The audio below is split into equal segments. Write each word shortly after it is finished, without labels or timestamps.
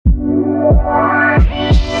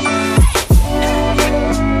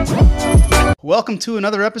Welcome to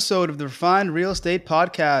another episode of the Refined Real Estate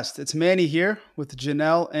Podcast. It's Manny here with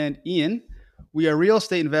Janelle and Ian. We are real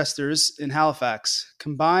estate investors in Halifax.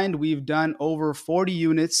 Combined, we've done over 40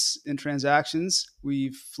 units in transactions.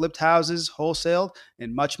 We've flipped houses, wholesaled,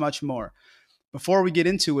 and much, much more. Before we get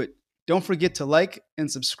into it, don't forget to like and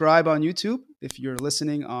subscribe on YouTube. If you're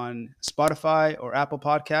listening on Spotify or Apple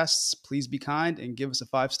Podcasts, please be kind and give us a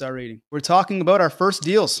 5-star rating. We're talking about our first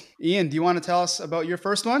deals. Ian, do you want to tell us about your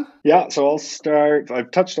first one? Yeah, so I'll start.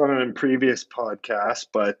 I've touched on it in previous podcasts,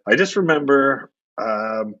 but I just remember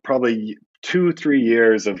probably 2-3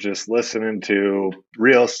 years of just listening to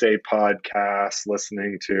real estate podcasts,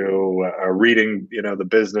 listening to reading, the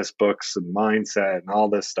business books and mindset and all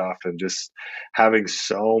this stuff, and just having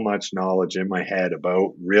so much knowledge in my head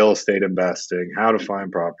about real estate investing, how to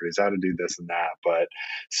find properties, how to do this and that, but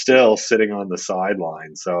still sitting on the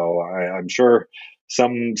sidelines. So I'm sure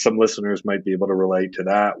some listeners might be able to relate to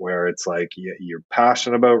that, where it's like you're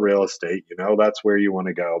passionate about real estate, that's where you want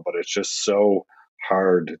to go, but it's just so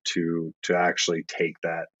hard to actually take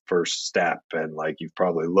that first step. And like, you've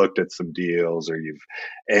probably looked at some deals or you've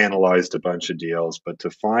analyzed a bunch of deals, but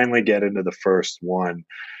to finally get into the first one,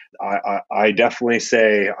 I definitely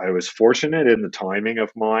say I was fortunate in the timing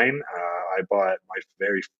of mine. I bought my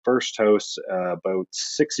very first house about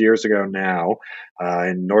 6 years ago now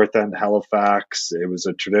in North End, Halifax. It was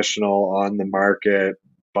a traditional on the market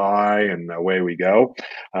buy, and away we go.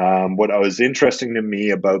 What was interesting to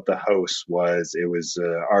me about the house was it was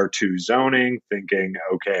R2 zoning, thinking,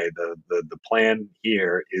 okay, the plan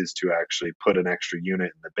here is to actually put an extra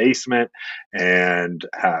unit in the basement and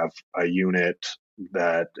have a unit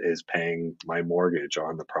that is paying my mortgage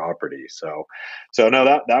on the property. So no,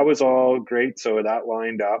 that was all great. So that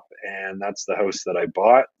lined up, and that's the house that I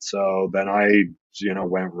bought. So then I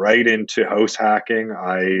went right into house hacking.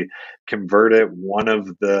 I converted one of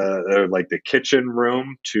the kitchen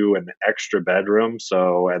room to an extra bedroom.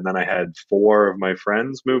 So, and then I had 4 of my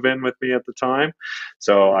friends move in with me at the time.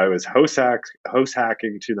 So I was house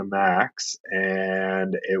hacking to the max,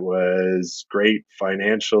 and it was great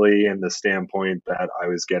financially in the standpoint that I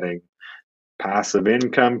was getting passive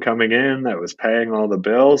income coming in that was paying all the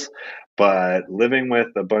bills. But living with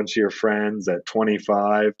a bunch of your friends at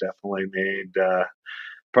 25 definitely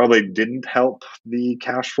probably didn't help the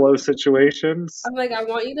cash flow situations. I'm like, I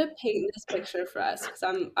want you to paint this picture for us, because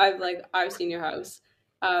I've seen your house,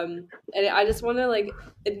 and I just want to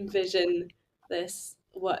envision this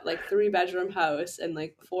 3-bedroom house and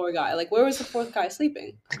 4 guys. Where was the 4th guy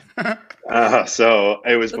sleeping? So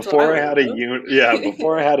it was That's before I had a unit. Yeah,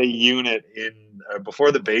 before I had a unit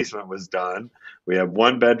before the basement was done. We have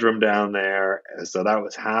 1 bedroom down there, so that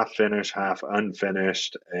was half finished, half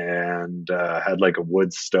unfinished, and had a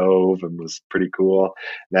wood stove and was pretty cool.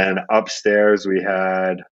 Then upstairs we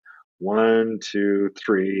had 1, 2,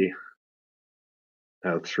 3.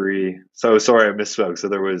 No, 3. So sorry, I misspoke. So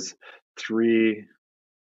there was 3.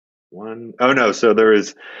 Oh no, so there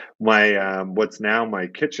is my what's now my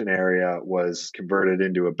kitchen area was converted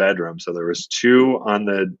into a bedroom. So there was 2 on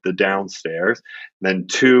the downstairs, then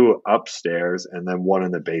 2 upstairs, and then 1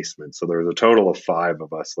 in the basement. So there was a total of 5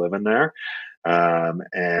 of us living there.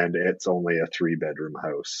 And it's only a 3-bedroom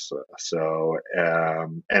house. So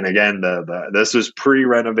and again, this was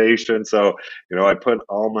pre-renovation. So I put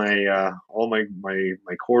all my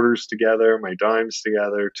quarters together, my dimes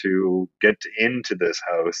together to get into this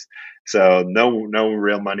house. So no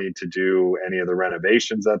real money to do any of the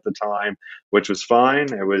renovations at the time, which was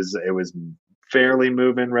fine. It was fairly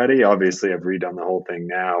move-in ready. Obviously, I've redone the whole thing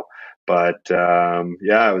now, but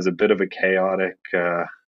it was a bit of a chaotic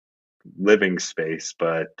living space,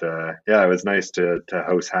 but it was nice to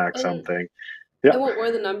house hack something. Yeah. And what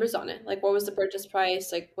were the numbers on it? What was the purchase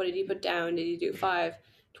price? What did you put down? Did you do 5,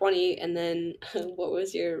 20, and then what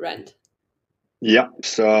was your rent? Yeah,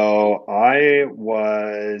 so I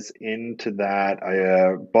was into that.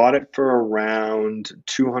 I bought it for around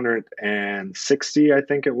 260, I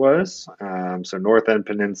think it was. So North End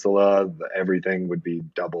Peninsula, everything would be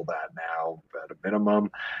double that now at a minimum.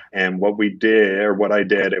 And what I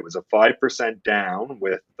did, it was a 5% down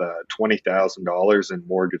with $20,000 in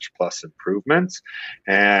mortgage plus improvements.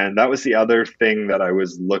 And that was the other thing that I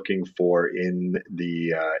was looking for in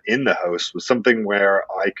the house, was something where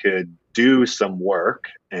I could do some work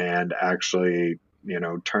and actually,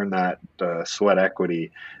 turn that sweat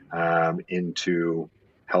equity into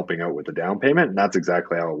helping out with the down payment. And that's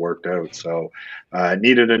exactly how it worked out. So I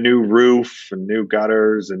needed a new roof and new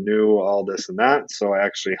gutters and new all this and that. So I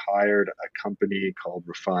actually hired a company called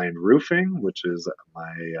Refined Roofing, which is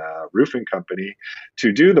my roofing company,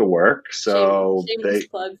 to do the work. So Shameless they,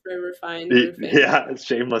 plug for Refined Roofing. yeah,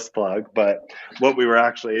 shameless plug. But what we were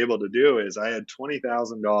actually able to do is I had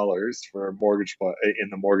 $20,000 for in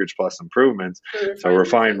the Mortgage Plus improvements. For So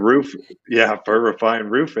Refined Roofing. for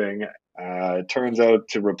Refined Roofing, it turns out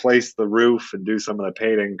to replace the roof and do some of the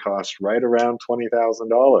painting cost right around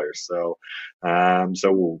 $20,000. So, and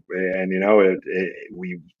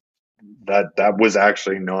we that was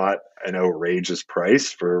actually not an outrageous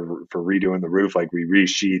price for redoing the roof. Like we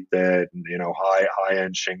resheathed it, and, high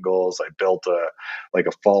end shingles. I built a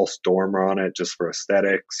false dormer on it just for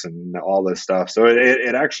aesthetics and all this stuff. So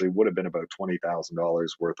it actually would have been about $20,000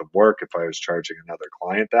 worth of work if I was charging another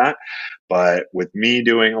client that. But with me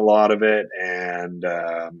doing a lot of it and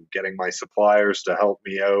getting my suppliers to help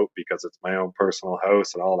me out because it's my own personal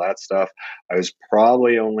house and all that stuff, I was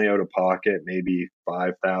probably only out of pocket maybe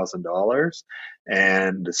 $5,000.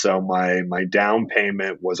 And so my down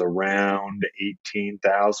payment was around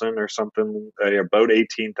 18,000 or something, about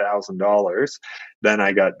 $18,000. Then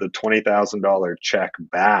I got the $20,000 check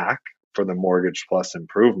back for the Mortgage Plus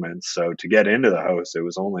improvements. So to get into the house, it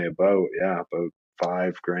was only about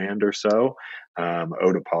 5 grand or so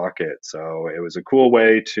out of pocket. So it was a cool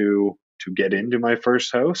way to get into my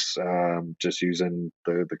first house, just using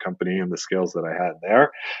the company and the skills that I had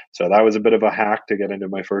there. So that was a bit of a hack to get into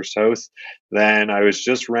my first house. Then I was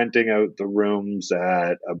just renting out the rooms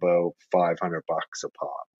at about $500 a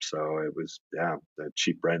pop. So it was a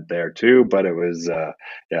cheap rent there too, but it was a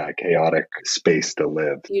chaotic space to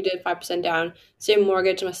live. You did 5% down, so your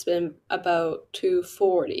mortgage must have been about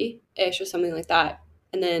 240-ish or something like that.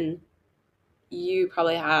 And then you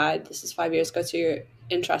probably had, this is 5 years ago, so your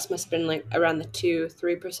interest must have been like around the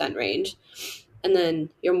 2-3% range. And then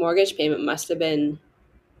your mortgage payment must have been,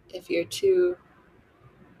 if you're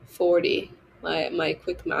 240, my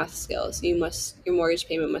quick math skills, your mortgage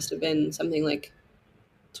payment must have been something like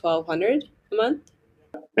 $1,200 a month.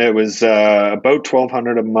 It was about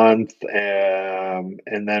 $1,200 a month,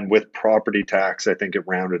 and then with property tax, I think it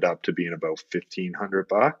rounded up to being about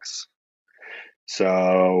 $1,500.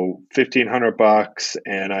 So $1,500,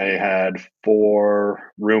 and I had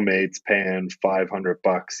 4 roommates paying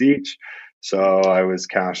 $500 each. So I was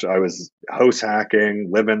house hacking,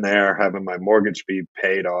 living there, having my mortgage be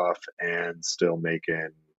paid off, and still making,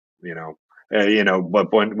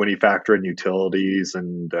 but when you factor in utilities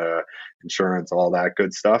and insurance, all that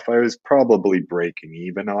good stuff, I was probably breaking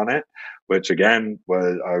even on it, which again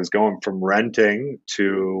I was going from renting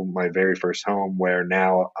to my very first home, where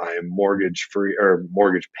now I am mortgage free or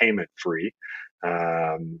mortgage payment free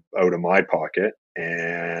out of my pocket,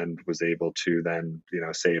 and was able to then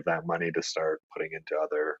save that money to start putting into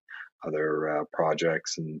other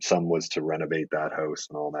projects, and some was to renovate that house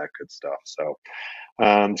and all that good stuff. So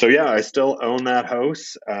I still own that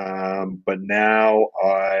house, but now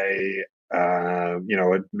I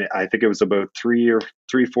think it was about 4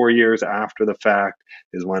 years after the fact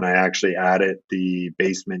is when I actually added the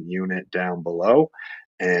basement unit down below,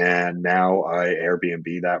 and now I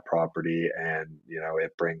Airbnb that property, and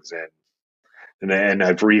it brings in. And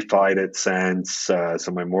I've refied it since,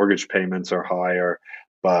 so my mortgage payments are higher,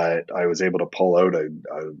 but I was able to pull out a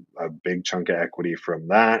big chunk of equity from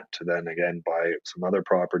that to then again buy some other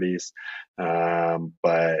properties.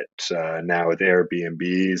 But now with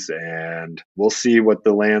Airbnbs, and we'll see what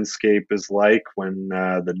the landscape is like when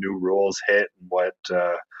the new rules hit, and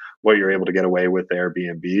what you're able to get away with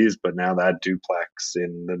Airbnbs. But now that duplex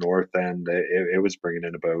in the North End, it was bringing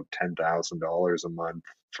in about $10,000 a month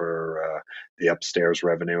for the upstairs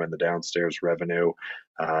revenue and the downstairs revenue.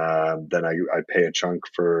 Then I pay a chunk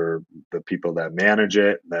for the people that manage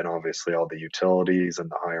it. Then obviously all the utilities and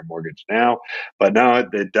the higher mortgage now. But no,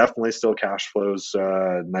 it definitely still cash flows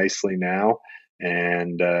nicely now.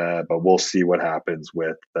 And but we'll see what happens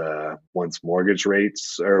with once mortgage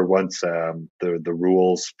rates, or once the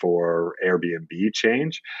rules for Airbnb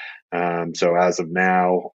change. So as of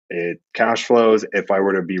now, it cash flows. If I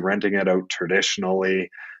were to be renting it out traditionally,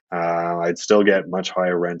 I'd still get much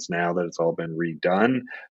higher rents now that it's all been redone,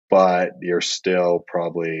 but you're still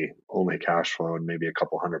probably only cash flowing maybe a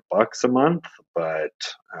couple $100 a month. But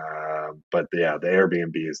the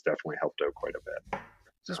Airbnb has definitely helped out quite a bit.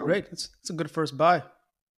 That's great. It's a good first buy.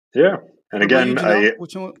 Yeah, and What about again, you, Janelle?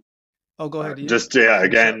 Which one? Oh, go ahead. Ian.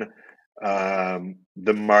 Again,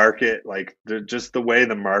 The market, like just the way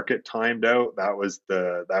the market timed out, that was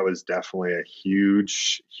definitely a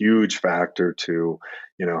huge factor to,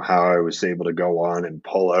 how I was able to go on and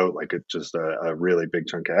pull out like just a really big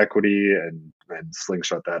chunk of equity and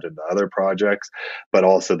slingshot that into other projects, but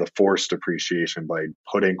also the forced appreciation by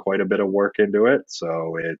putting quite a bit of work into it.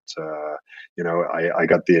 So I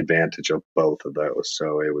got the advantage of both of those.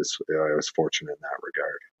 So I was fortunate in that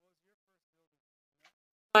regard.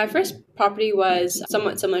 My first property was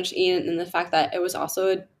somewhat similar to Ian in the fact that it was also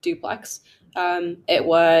a duplex. It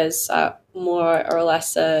was more or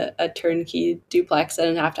less a turnkey duplex. I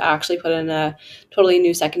didn't have to actually put in a totally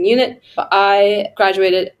new second unit. But I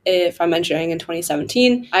graduated from engineering in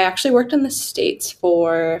 2017. I actually worked in the States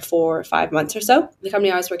for 4 or 5 months or so. The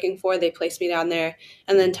company I was working for, they placed me down there,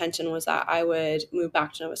 and the intention was that I would move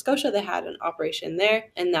back to Nova Scotia. They had an operation there,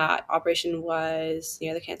 and that operation was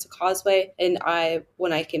near the Cancel Causeway. And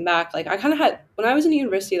when I came back, like I kind of had, when I was in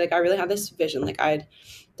university, like I really had this vision. Like I'd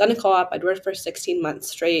done a co-op, I'd worked for 16 months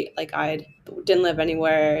straight. Like I didn't live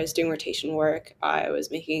anywhere. I was doing rotation work. I was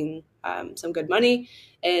making some good money,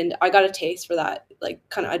 and I got a taste for that like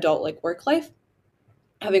kind of adult like work life,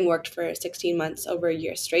 having worked for 16 months over a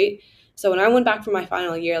year straight. So when I went back for my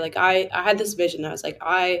final year, like I had this vision. I was like,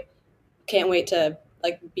 I can't wait to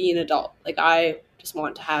like be an adult. Like I just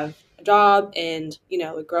want to have a job and,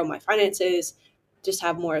 grow my finances, just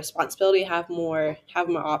have more responsibility, have more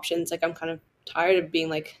options. Like I'm kind of tired of being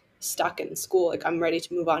like stuck in school. Like I'm ready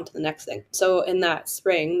to move on to the next thing. So in that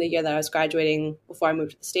spring, the year that I was graduating before I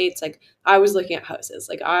moved to the States, like I was looking at houses.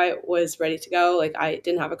 Like I was ready to go. Like I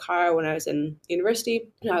didn't have a car when I was in university.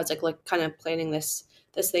 And I was like kind of planning this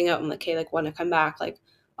thing out. I'm like, okay, like when I come back, like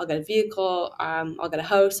I'll get a vehicle, I'll get a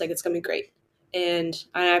house, like it's gonna be great. And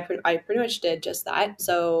I pretty much did just that.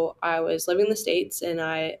 So I was living in the States and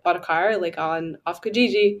I bought a car like off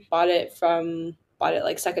Kijiji, bought it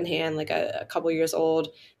like secondhand, like a couple years old.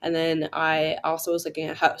 And then I also was looking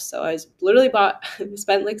at a house. So I was literally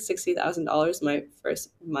spent like $60,000 my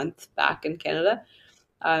first month back in Canada.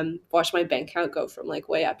 Watched my bank account go from like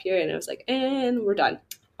way up here, and I was like, and we're done.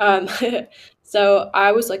 Um, so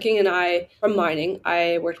I was looking, and from mining,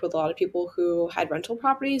 I worked with a lot of people who had rental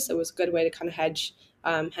properties. So it was a good way to kind of hedge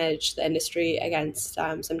the industry against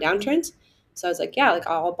some downturns. So I was like, yeah, like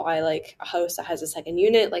I'll buy like a house that has a second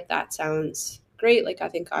unit. Like that sounds great. Like I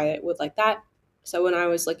think I would like that. So when I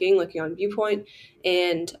was looking on Viewpoint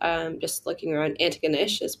and just looking around,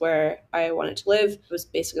 Antigonish is where I wanted to live. It was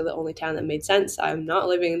basically the only town that made sense. I'm not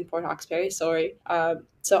living in Port Hawkesbury, sorry.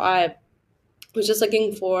 So I was just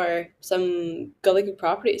looking for some good-looking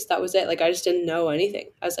properties. That was it. Like I just didn't know anything.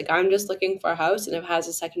 I was like, I'm just looking for a house, and if it has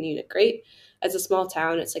a second unit, great. As a small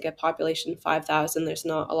town, it's like a population of 5,000. There's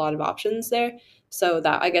not a lot of options there. So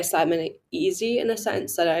that, I guess that made it easy in a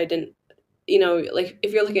sense that I didn't, like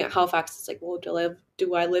if you're looking at Halifax, it's like, well,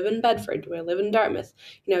 do I live in Bedford? Do I live in Dartmouth?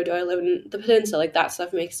 Do I live in the Peninsula? Like that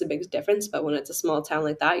stuff makes a big difference. But when it's a small town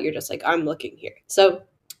like that, you're just like, I'm looking here. So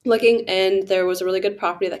looking, and there was a really good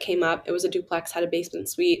property that came up. It was a duplex, had a basement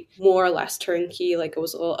suite, more or less turnkey. Like it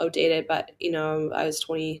was a little outdated, but I was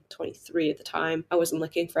 23 at the time. I wasn't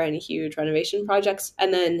looking for any huge renovation projects.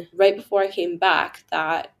 And then right before I came back,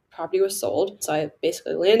 that property was sold. So I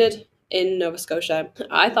basically landed in Nova Scotia.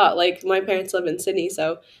 I thought like my parents live in Sydney,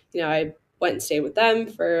 so I went and stayed with them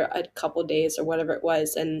for a couple days or whatever it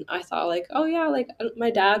was, and I thought like, oh yeah, like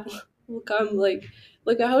my dad will come like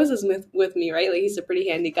look at houses with me, right? Like he's a pretty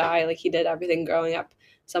handy guy, like he did everything growing up.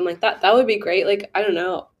 So I'm like, that would be great. Like I don't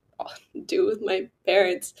know, I'll do with my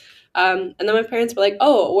parents. And then my parents were like,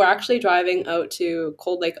 oh, we're actually driving out to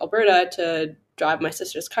Cold Lake, Alberta to drive my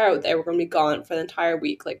sister's car out there. We're going to be gone for the entire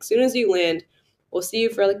week. Like as soon as you land, we'll see you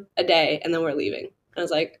for like a day, and then we're leaving. And I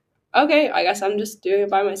was like, okay, I guess I'm just doing it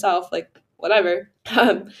by myself, like whatever.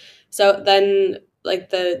 So then like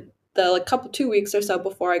the like 2 weeks or so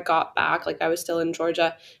before I got back, like I was still in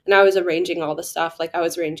Georgia, and I was arranging all the stuff. Like I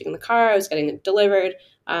was arranging the car, I was getting it delivered.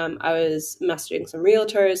 I was messaging some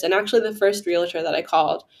realtors, and actually the first realtor that I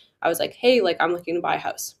called, I was like, hey, like I'm looking to buy a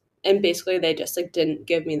house. And basically they just like didn't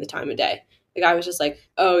give me the time of day. Like I was just like,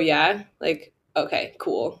 oh yeah, like okay,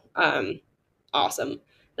 cool. Awesome. And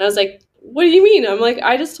I was like, what do you mean? I'm like,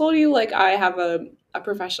 I just told you like I have a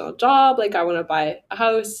professional job, like I want to buy a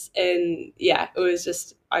house. And yeah, it was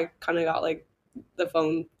just, I kind of got like the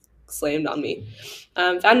phone slammed on me.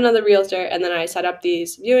 Found another realtor, and then I set up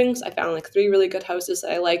these viewings. I found like 3 really good houses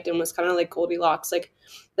that I liked, and was kind of like Goldilocks. Like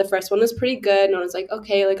the first one was pretty good, and I was like,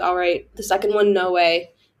 okay, like all right. The second one, no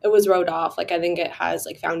way. It was wrote off. Like I think it has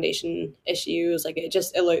like foundation issues. Like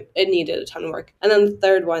it needed a ton of work. And then the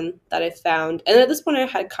third one that I found, and at this point I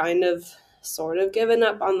had kind of sort of given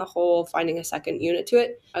up on the whole finding a second unit to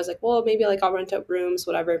it. I was like, well, maybe like I'll rent out rooms,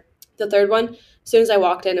 whatever. The third one, as soon as I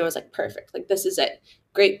walked in, I was like, perfect. Like, this is it.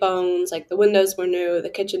 Great bones. Like, the windows were new. The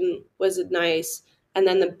kitchen was nice. And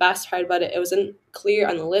then the best part about it, it wasn't clear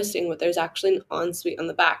on the listing, but there's actually an ensuite on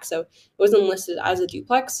the back. So it wasn't listed as a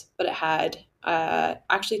duplex, but it had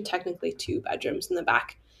actually technically 2 bedrooms in the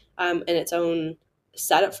back, and its own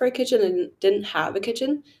setup for a kitchen, and didn't have a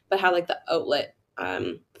kitchen, but had like the outlet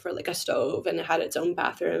for like a stove, and it had its own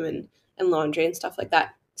bathroom and laundry and stuff like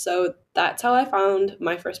that. So that's how I found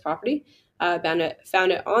my first property. Found it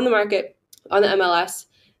on the market on the MLS,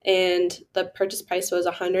 and the purchase price was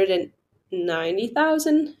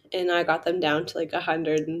 $190,000, and I got them down to like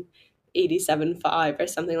 187.5 or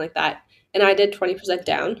something like that. And I did 20%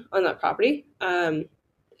 down on that property.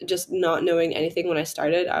 Just not knowing anything when I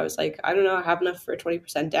started, I was like, I don't know, I have enough for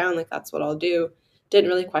 20% down. Like, that's what I'll do. Didn't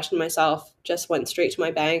really question myself, just went straight to my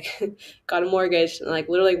bank, got a mortgage, and like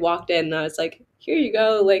literally walked in, and I was like, here you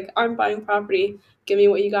go. Like, I'm buying property. Give me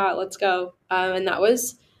what you got. Let's go. And that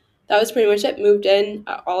was pretty much it. Moved in.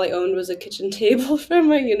 All I owned was a kitchen table from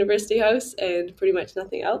my university house and pretty much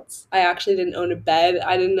nothing else. I actually didn't own a bed.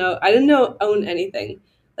 I didn't own anything.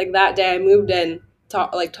 Like, that day I moved in,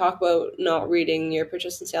 talk about not reading your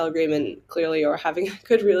purchase and sale agreement clearly or having a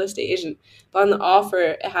good real estate agent. But on the offer,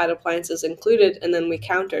 it had appliances included, and then we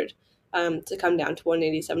countered to come down to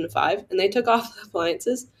 187.5, and they took off the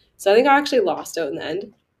appliances. So I think I actually lost out in the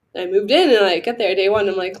end. And I moved in, and I get there day one,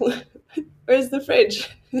 I'm like, where's the fridge?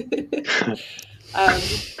 So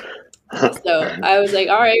I was like,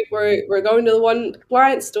 all right, we're going to the one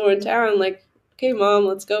appliance store in town. Like, okay, Mom,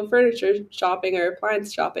 let's go furniture shopping or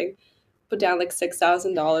appliance shopping. Put down like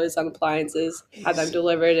 $6,000 on appliances, had them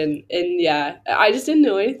delivered, and yeah, I just didn't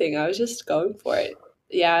know anything. I was just going for it.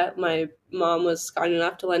 Yeah, my mom was kind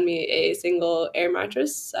enough to lend me a single air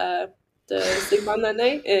mattress to sleep on that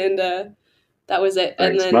night, and that was it.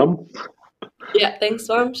 Thanks, and then, Mom. Yeah, thanks,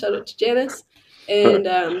 Mom. Shout out to Janice. And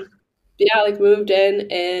yeah, like moved in,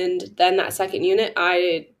 and then that second unit,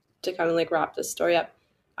 to kind of like wrap this story up,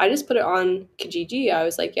 I just put it on Kijiji. I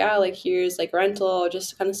was like, yeah, like here's like rental,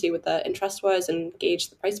 just to kind of see what the interest was and gauge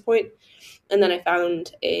the price point. And then I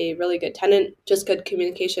found a really good tenant, just good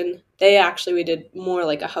communication. We did more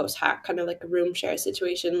like a house hack, kind of like a room share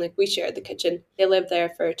situation. Like, we shared the kitchen. They lived there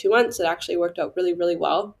for 2 months. It actually worked out really, really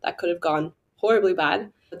well. That could have gone horribly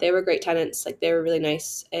bad, but they were great tenants. Like, they were really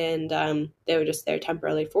nice, and they were just there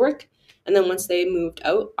temporarily for work. And then once they moved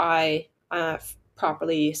out, I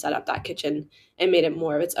properly set up that kitchen and made it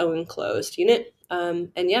more of its own enclosed unit.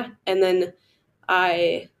 And then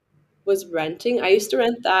I was renting. I used to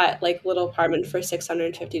rent that like little apartment for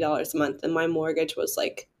 $650 a month, and my mortgage was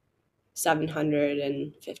like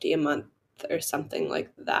 $750 a month or something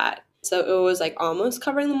like that. So it was like almost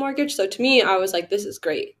covering the mortgage. So to me, I was like, this is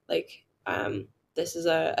great. Like, this is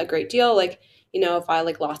a great deal. Like, if I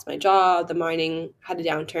like lost my job, the mining had a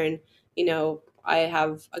downturn, I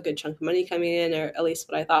have a good chunk of money coming in, or at least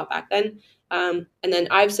what I thought back then. And then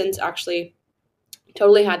I've since actually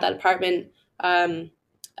totally had that apartment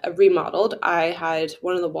remodeled. I had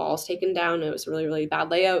one of the walls taken down. It was a really, really bad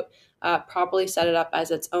layout. Properly set it up as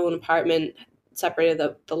its own apartment, separated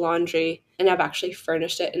the laundry, and I've actually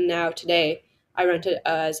furnished it. And now today I rent it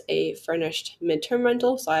as a furnished midterm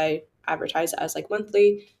rental. So I advertise it as like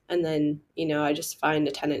monthly, and then I just find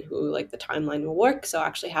a tenant who like the timeline will work. So I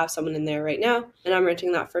actually have someone in there right now, and I'm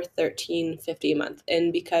renting that for $13.50 a month.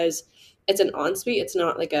 And because it's an ensuite, it's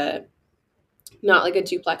not like a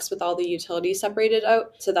duplex with all the utilities separated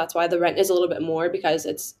out. So that's why the rent is a little bit more,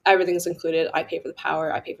 because everything's included. I pay for the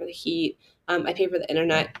power, I pay for the heat, I pay for the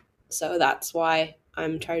internet. So that's why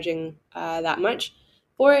I'm charging that much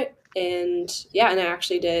for it. And yeah, and I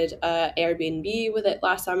actually did Airbnb with it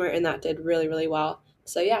last summer, and that did really, really well.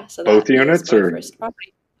 So yeah, so both that units is my or first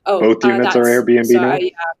property. both units are Airbnb now?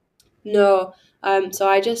 No. So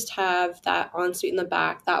I just have that ensuite in the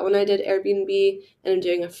back. That one I did Airbnb, and I'm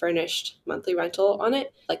doing a furnished monthly rental on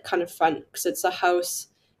it, like kind of front, because it's a house.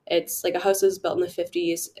 It's like a house that was built in the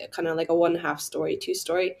 50s, kind of like a 1.5 story,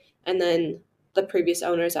 2-story. And then the previous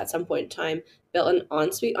owners at some point in time built an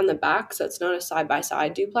ensuite on the back. So it's not a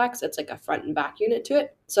side-by-side duplex. It's like a front and back unit to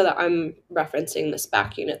it. So that I'm referencing this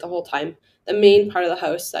back unit the whole time. The main part of the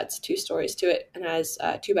house, that's 2 stories to it and has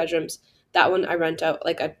 2 bedrooms. That one I rent out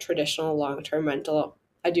like a traditional long-term rental.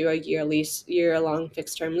 I do a year-long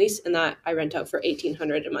fixed-term lease, and that I rent out for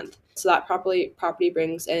 $1,800 a month. So that property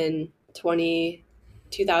brings in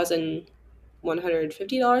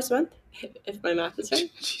 $22,150 a month, if my math is right.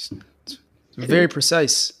 Jeez. It's very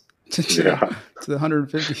precise to the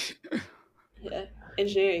 150. Yeah,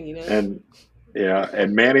 engineering, And Yeah,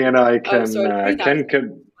 and Manny and I Oh, sorry, can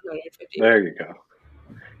 3,150. there you go.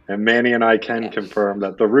 And Manny and I can Okay. confirm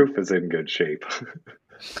that the roof is in good shape.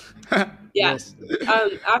 Yeah. Yes.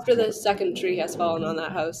 After the second tree has fallen on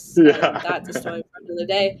that house, Yeah. that's a story for another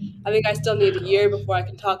day. I think I still need a year before I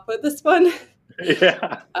can talk about this one.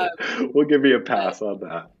 Yeah. um, We'll give you a but pass on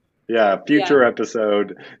that. Yeah, yeah, future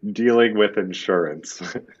episode dealing with insurance.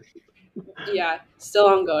 yeah, still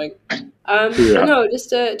ongoing. But Yeah. no, just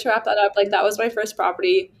to wrap that up, like that was my first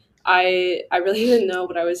property. I really didn't know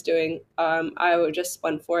what I was doing. Just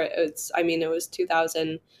went for it. It was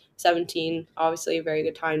 2017, obviously a very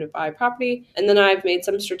good time to buy property. And then I've made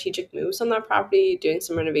some strategic moves on that property, doing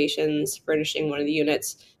some renovations, furnishing one of the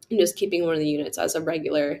units, and just keeping one of the units as a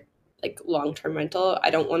regular, like long-term rental. I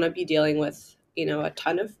don't want to be dealing with, a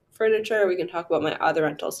ton of furniture. We can talk about my other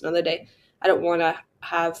rentals another day. I don't want to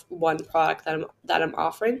have one product that I'm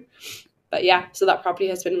offering. But yeah, so that property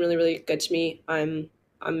has been really, really good to me. I'm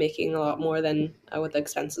making a lot more than what the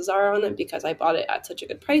expenses are on it because I bought it at such a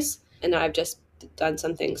good price, and I've just done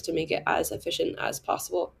some things to make it as efficient as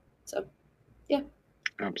possible. So yeah.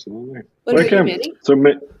 Absolutely. What about you, Okay. Manny? So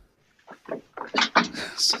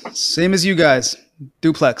Same as you guys,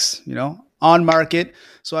 duplex, on market.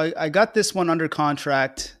 So I got this one under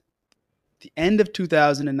contract the end of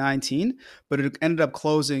 2019, but it ended up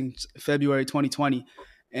closing February 2020.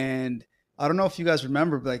 And I don't know if you guys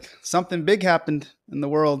remember, but like something big happened in the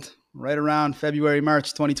world right around February,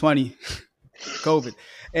 March 2020, COVID.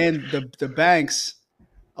 And the banks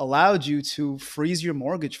allowed you to freeze your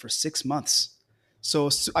mortgage for 6 months. So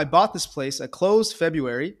I bought this place. I closed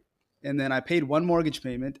February, and then I paid one mortgage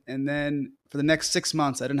payment, and then for the next 6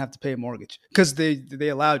 months, I didn't have to pay a mortgage because they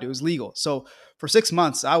allowed it. It was legal. So for 6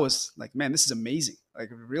 months, I was like, man, this is amazing. Like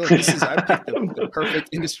really, I picked the perfect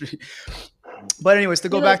industry. But anyways, to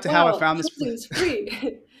go You're back like, to how I wow, found this. housing's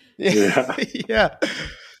free. Yeah, yeah. yeah.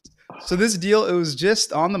 So this deal, it was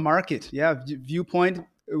just on the market. Yeah, Viewpoint.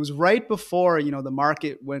 It was right before the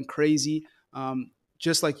market went crazy.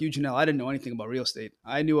 Just like you, Janelle, I didn't know anything about real estate.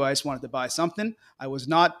 I knew I just wanted to buy something. I was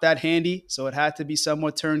not that handy, so it had to be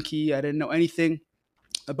somewhat turnkey. I didn't know anything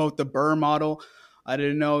about the Burr model. I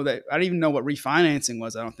didn't know that. I didn't even know what refinancing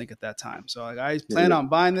was. I don't think at that time. So like, I planned Yeah. on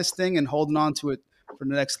buying this thing and holding on to it for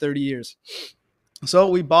the next 30 years. So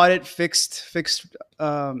we bought it fixed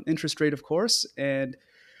interest rate, of course, and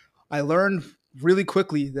I learned really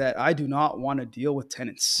quickly that I do not want to deal with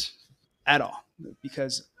tenants at all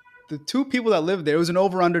because the two people that lived there, it was an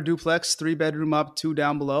over under duplex, 3 bedroom up, two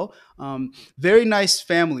down below. Very nice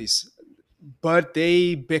families, but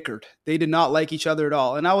they bickered. They did not like each other at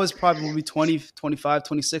all. And I was probably 20, 25,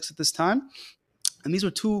 26 at this time. And these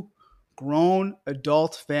were two grown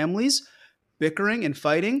adult families bickering and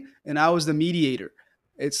fighting, and I was the mediator.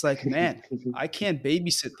 It's like, man, I can't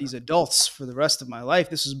babysit these adults for the rest of my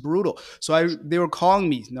life. This is brutal. So they were calling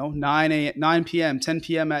me, 9 p.m., 10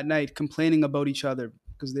 p.m. at night, complaining about each other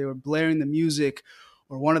because they were blaring the music,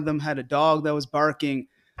 or one of them had a dog that was barking.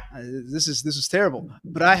 This is terrible.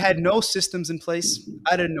 But I had no systems in place.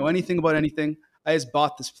 I didn't know anything about anything. I just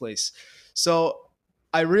bought this place. So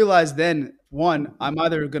I realized then, one, I'm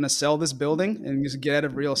either going to sell this building and just get out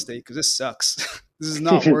of real estate because this sucks. This is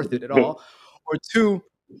not worth it at all. Or two,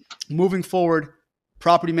 moving forward,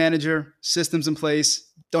 property manager, systems in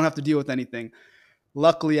place, don't have to deal with anything.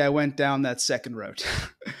 Luckily, I went down that second route.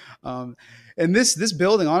 And this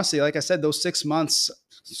building, honestly, like I said, those 6 months,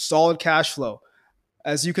 solid cash flow,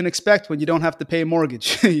 as you can expect when you don't have to pay a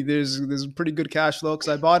mortgage. there's pretty good cash flow because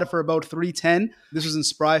I bought it for about 310. This was in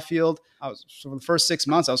Spryfield. So for the first 6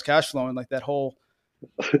 months I was cash flowing like that whole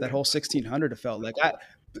 1600. It felt like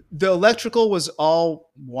the electrical was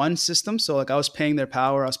all one system. So like I was paying their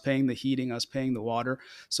power, I was paying the heating, I was paying the water.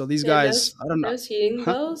 So these Yeah, guys, I don't know. those heating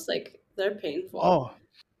Huh? bills, like they're painful. Oh,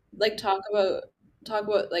 Like talk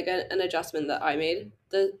about like an adjustment that I made.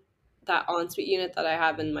 That ensuite unit that I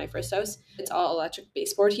have in my first house, it's all electric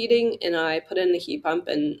baseboard heating, and I put in a heat pump,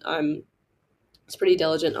 and I'm it's pretty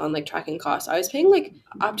diligent on like tracking costs. I was paying like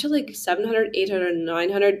up to like 700, 800,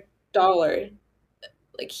 $900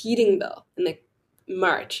 like heating bill in like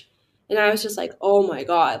March. And I was just like, oh my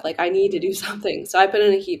God, like I need to do something. So I put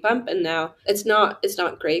in a heat pump, and now it's not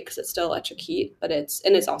great because it's still electric heat, but it's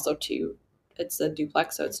also it's a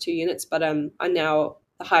duplex, so it's two units. But I'm now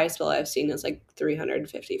the highest bill I've seen is like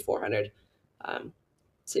 350, 400.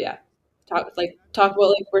 So yeah, talk about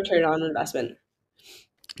like return on investment.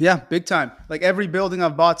 yeah, big time. Like every building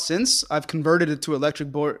I've bought since, I've converted it to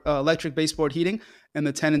electric baseboard heating, and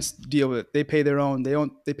the tenants deal with it. They pay their own.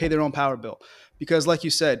 They pay their own power bill because, like you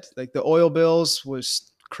said, like the oil bills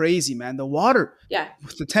was crazy, man. The water, Yeah.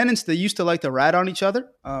 the tenants, they used to like to rat on each other.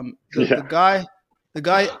 The Yeah.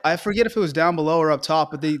 guy, I forget if it was down below or up top,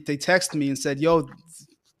 but they texted me and said, "Yo,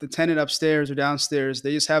 the tenant upstairs or downstairs,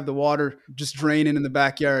 they just have the water just draining in the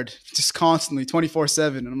backyard, just constantly,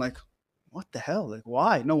 24/7." And I'm like, what the hell? Like,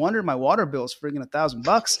 why? No wonder my water bill is friggin'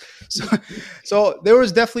 $1,000. So there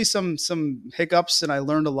was definitely some hiccups, and I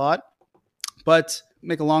learned a lot. But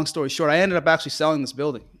make a long story short, I ended up actually selling this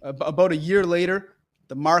building. About a year later,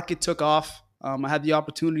 the market took off. I had the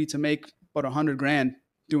opportunity to make about 100 grand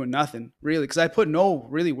doing nothing, really, because I put no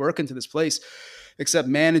really work into this place except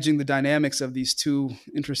managing the dynamics of these two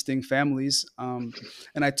interesting families. And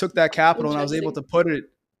I took that capital and I was able to put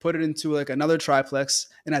it into like another triplex.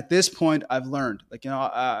 And at this point, I've learned, like,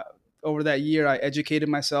 over that year, I educated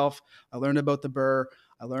myself. I learned about the BRRRR.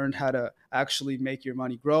 I learned how to actually make your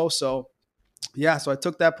money grow. So I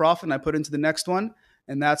took that profit and I put into the next one.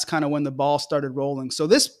 And that's kind of when the ball started rolling. So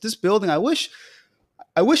this building, I wish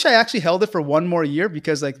I actually held it for one more year,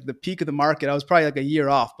 because like the peak of the market, I was probably like a year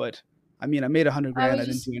off, but I mean, I made 100 grand. I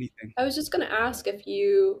didn't do anything. I was just going to ask if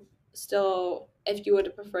you would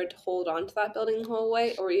have preferred to hold on to that building the whole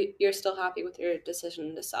way, or you're still happy with your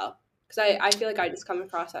decision to sell. Because I feel like I just come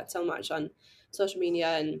across that so much on social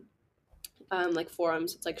media and like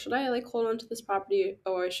forums. It's like, should I like hold on to this property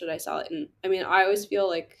or should I sell it? And I mean, I always feel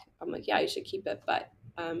like I'm like, yeah, you should keep it, but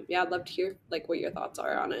I'd love to hear like what your thoughts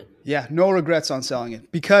are on it. Yeah, no regrets on selling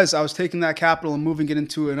it, because I was taking that capital and moving it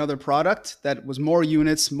into another product that was more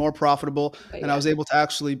units, more profitable, and I was able to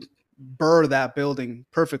actually BRRRR that building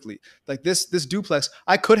perfectly. Like this duplex,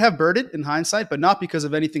 I could have BRRRRed it in hindsight, but not because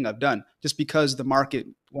of anything I've done, just because the market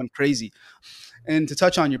went crazy. And to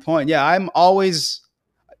touch on your point,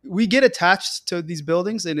 we get attached to these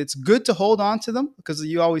buildings, and it's good to hold on to them, because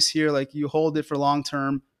you always hear like, you hold it for long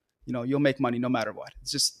term, you'll make money no matter what.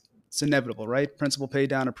 It's inevitable, right? Principal pay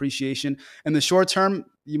down, appreciation. In the short term,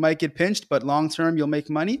 you might get pinched, but long term, you'll make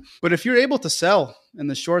money. But if you're able to sell in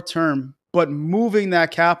the short term, but moving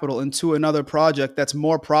that capital into another project that's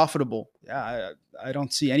more profitable, I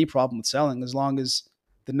don't see any problem with selling, as long as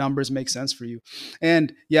the numbers make sense for you.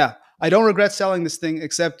 And I don't regret selling this thing,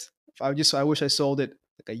 except I wish I sold it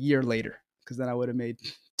like a year later, because then I would have made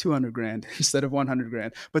 200 grand instead of 100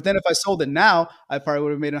 grand. But then if I sold it now, I probably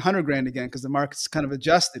would have made 100 grand again, because the market's kind of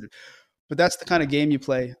adjusted. But that's the kind of game you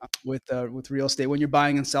play with real estate when you're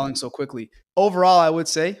buying and selling so quickly. Overall, I would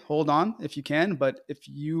say hold on if you can. But if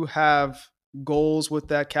you have goals with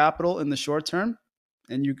that capital in the short term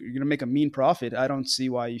and you're going to make a mean profit, I don't see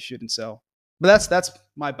why you shouldn't sell. But that's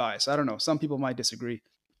my bias. I don't know. Some people might disagree.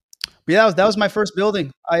 But that was my first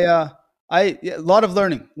building. A lot of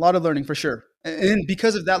learning for sure. And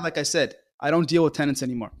because of that, like I said, I don't deal with tenants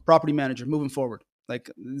anymore. Property manager moving forward. Like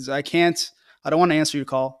I don't want to answer your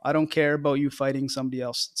call. I don't care about you fighting somebody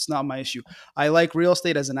else. It's not my issue. I like real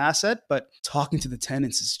estate as an asset, but talking to the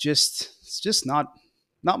tenants is just not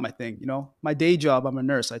my thing. My day job, I'm a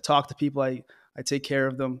nurse. I talk to people. I take care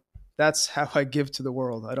of them. That's how I give to the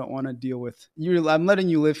world. I don't want to deal with you. I'm letting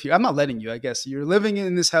you live here. I'm not letting you, I guess. You're living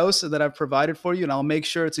in this house that I've provided for you, and I'll make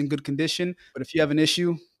sure it's in good condition. But if you have an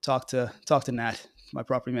issue, talk to Nat, my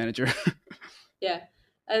property manager. Yeah.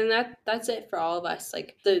 And that's it for all of us.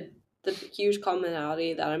 Like the huge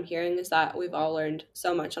commonality that I'm hearing is that we've all learned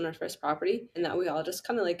so much on our first property, and that we all just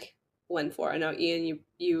kind of like went for it. I know, Ian,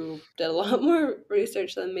 you did a lot more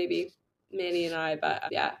research than maybe Manny and I,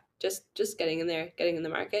 but just getting in there, getting in the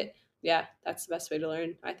market. Yeah, that's the best way to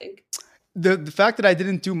learn, I think. The fact that I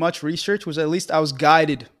didn't do much research was, at least I was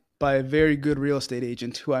guided by a very good real estate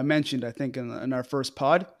agent who I mentioned, I think, in our first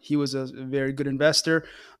pod. He was a very good investor.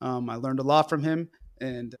 I learned a lot from him,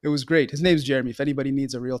 and it was great. His name's Jeremy, if anybody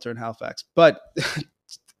needs a realtor in Halifax. But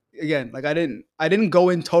again, like I didn't go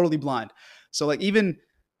in totally blind. So like even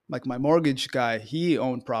like my mortgage guy, he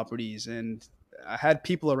owned properties, and I had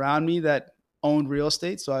people around me that owned real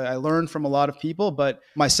estate. So I learned from a lot of people, but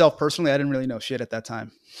myself personally, I didn't really know shit at that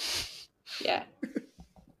time. Yeah.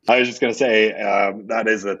 I was just going to say, that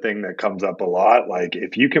is a thing that comes up a lot. Like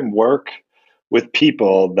if you can work with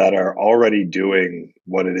people that are already doing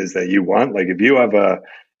what it is that you want, like if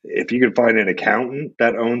you can find an accountant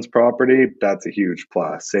that owns property, that's a huge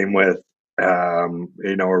plus. Same with, a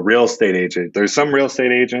real estate agent. There's some real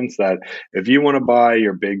estate agents that if you want to buy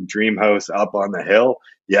your big dream house up on the hill,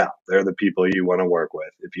 they're the people you want to work with.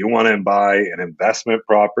 If you want to buy an investment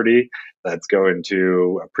property that's going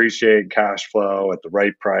to appreciate cash flow at the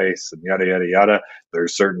right price and yada, yada, yada,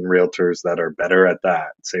 there's certain realtors that are better at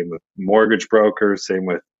that. Same with mortgage brokers, same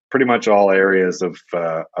with pretty much all areas of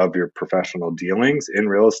your professional dealings in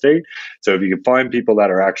real estate. So if you can find people that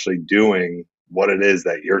are actually doing what it is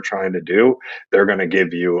that you're trying to do, they're going to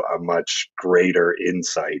give you a much greater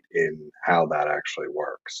insight in how that actually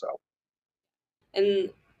works. So and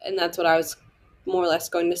and that's what I was more or less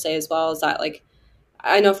going to say as well, is that like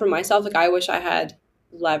I know for myself, like I wish I had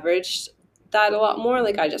leveraged that a lot more.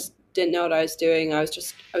 Like I just didn't know what I was doing. I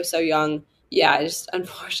was so young. Yeah, I just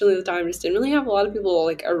unfortunately at the time just didn't really have a lot of people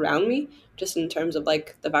like around me, just in terms of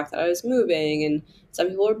like the fact that I was moving and some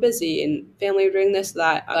people were busy and family were doing this,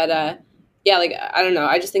 that. But yeah, like I don't know.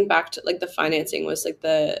 I just think back to like the financing was like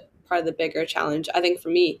the part of the bigger challenge, I think, for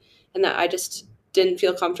me, and that I just didn't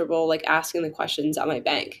feel comfortable like asking the questions at my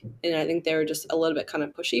bank. And I think they were just a little bit kind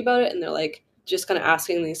of pushy about it, and they're like just kind of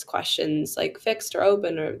asking these questions like fixed or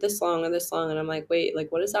open or this long or this long, and I'm like, wait,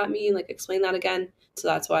 like what does that mean, like explain that again. So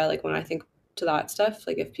that's why like when I think to that stuff,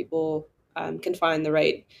 like if people can find the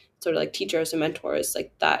right sort of like teachers and mentors,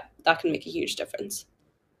 like that can make a huge difference.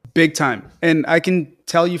 Big time. And I can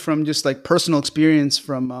tell you from just like personal experience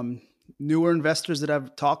from newer investors that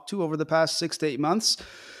I've talked to over the past 6 to 8 months,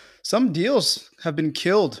 some deals have been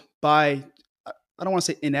killed by, I don't want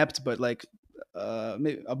to say inept, but like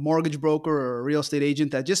maybe a mortgage broker or a real estate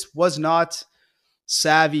agent that just was not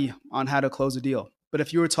savvy on how to close a deal. But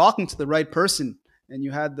if you were talking to the right person and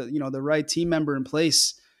you had the right team member in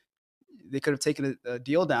place, they could have taken a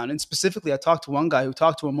deal down. And specifically, I talked to one guy who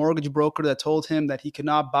talked to a mortgage broker that told him that he could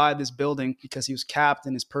not buy this building because he was capped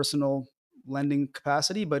in his personal lending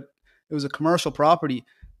capacity, but it was a commercial property.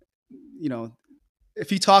 You know, if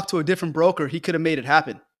he talked to a different broker, he could have made it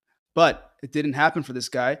happen, but it didn't happen for this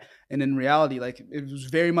guy. And in reality, like it was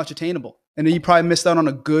very much attainable, and he probably missed out on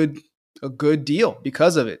a good deal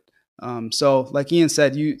because of it. So, like Ian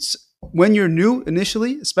said, when you're new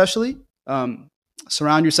initially, especially,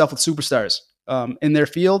 surround yourself with superstars in their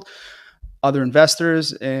field, other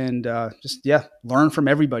investors, and learn from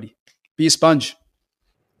everybody. Be a sponge.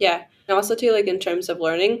 Yeah, and also too, like in terms of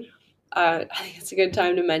learning, I think it's a good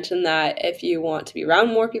time to mention that if you want to be around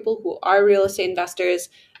more people who are real estate investors,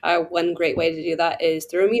 one great way to do that is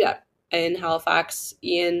through a meetup in Halifax.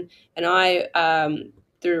 Ian and I,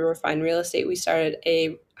 through Refine Real Estate, we started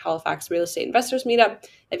a Halifax Real Estate Investors Meetup.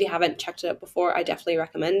 If you haven't checked it out before, I definitely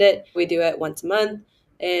recommend it. We do it once a month,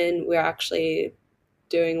 and we're actually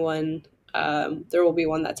doing one. There will be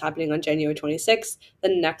one that's happening on January 26th. The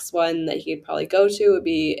next one that you could probably go to would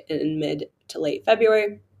be in mid to late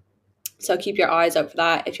February. So keep your eyes out for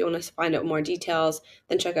that. If you want to find out more details,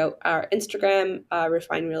 then check out our Instagram,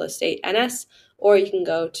 Refine Real Estate NS, or you can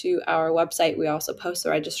go to our website. We also post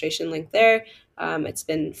the registration link there. It's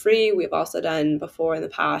been free. We've also done before in the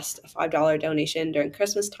past a $5 donation during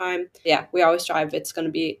Christmas time. Yeah, we always strive. It's going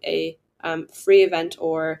to be a free event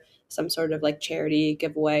or some sort of like charity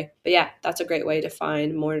giveaway. But yeah, that's a great way to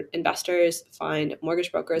find more investors, find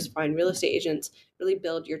mortgage brokers, find real estate agents, really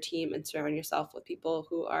build your team and surround yourself with people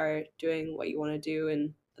who are doing what you want to do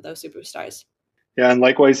and those superstars. yeah, and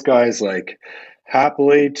likewise, guys, like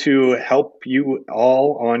happily to help you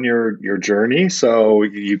all on your journey. So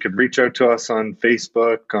you can reach out to us on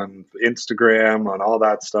Facebook, on Instagram, on all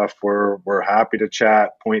that stuff. We're happy to chat,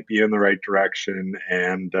 point you in the right direction,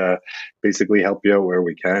 and basically help you out where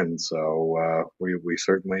we can. So we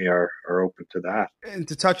certainly are open to that. And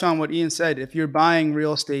to touch on what Ian said, if you're buying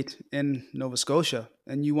real estate in Nova Scotia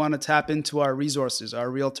and you want to tap into our resources, our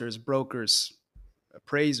realtors, brokers,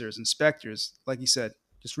 appraisers, inspectors, like you said,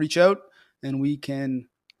 just reach out and we can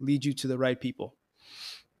lead you to the right people.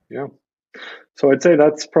 Yeah. So I'd say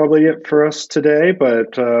that's probably it for us today,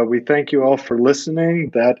 but we thank you all for listening.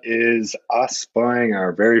 That is us buying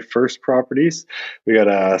our very first properties. We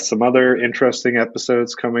got some other interesting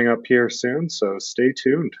episodes coming up here soon, so stay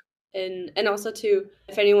tuned. And also too,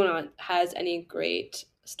 if anyone has any great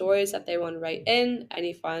stories that they want to write in,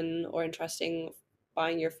 any fun or interesting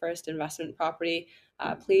buying your first investment property,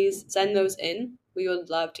 please send those in. We would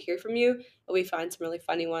love to hear from you. We find some really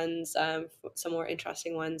funny ones, some more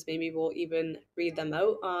interesting ones. Maybe we'll even read them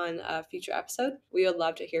out on a future episode. We would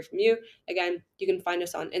love to hear from you. Again, you can find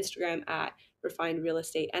us on Instagram at Refined Real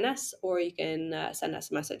Estate NS, or you can send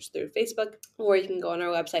us a message through Facebook, or you can go on our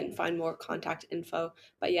website and find more contact info.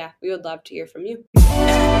 But yeah, we would love to hear from you.